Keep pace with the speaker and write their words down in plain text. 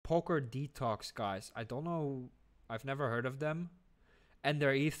Poker Detox guys. I don't know. I've never heard of them. And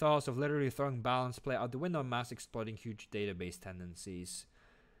their ethos of literally throwing balanced play out the window and mass exploiting huge database tendencies.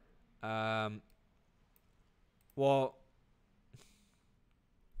 Well,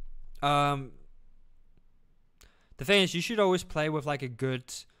 the thing is, you should always play with like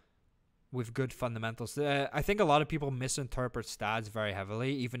with good fundamentals. I think a lot of people misinterpret stats very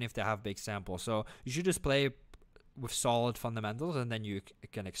heavily, even if they have big samples. So you should just play with solid fundamentals, and then you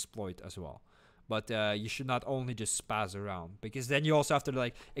can exploit as well. But you should not only just spaz around, because then you also have to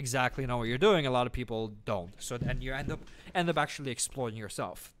like exactly know what you're doing. A lot of people don't, so then you end up actually exploiting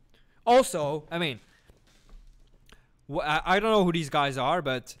yourself. Also, I mean, I don't know who these guys are,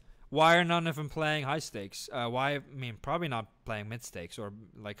 but why are none of them playing high stakes? Why? I mean, probably not playing mid stakes or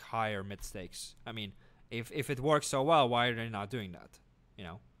like higher mid stakes. I mean, if it works so well, why are they not doing that? You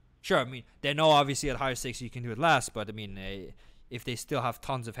know, sure. I mean, they know obviously at higher stakes you can do it less, but I mean, if they still have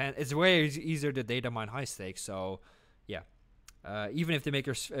tons of hands, it's way easier to data mine high stakes. So, yeah. Even if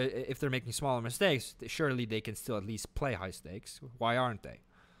if they're making smaller mistakes, surely they can still at least play high stakes. Why aren't they?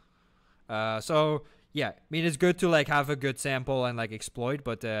 So yeah, I mean, it's good to like have a good sample and like exploit,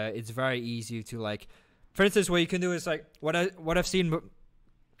 but it's very easy to like, for instance, what you can do is like what I've seen.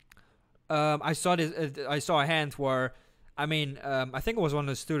 I saw a hand where, I mean, I think it was one of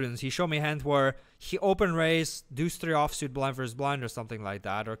the students. He showed me a hand where he open raised deuce 3 offsuit blind versus blind or something like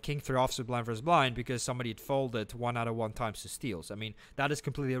that, or king 3 offsuit blind versus blind because somebody had folded 1 out of 1 times to steals. I mean, that is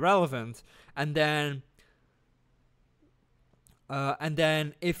completely irrelevant. And then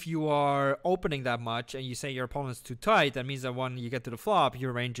if you are opening that much and you say your opponent's too tight, that means that when you get to the flop,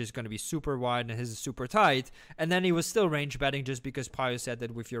 your range is going to be super wide and his is super tight. And then he was still range betting just because Pio said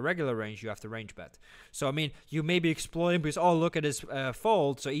that with your regular range, you have to range bet. So, I mean, you may be exploiting because, oh, look at his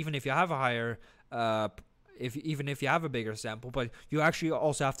fold. So even if you have a higher, even if you have a bigger sample, but you actually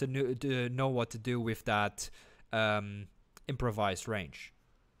also have to know what to do with that improvised range.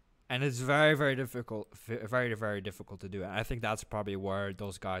 And it's very, very difficult, very, very difficult to do. And I think that's probably where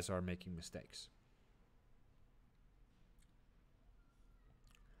those guys are making mistakes.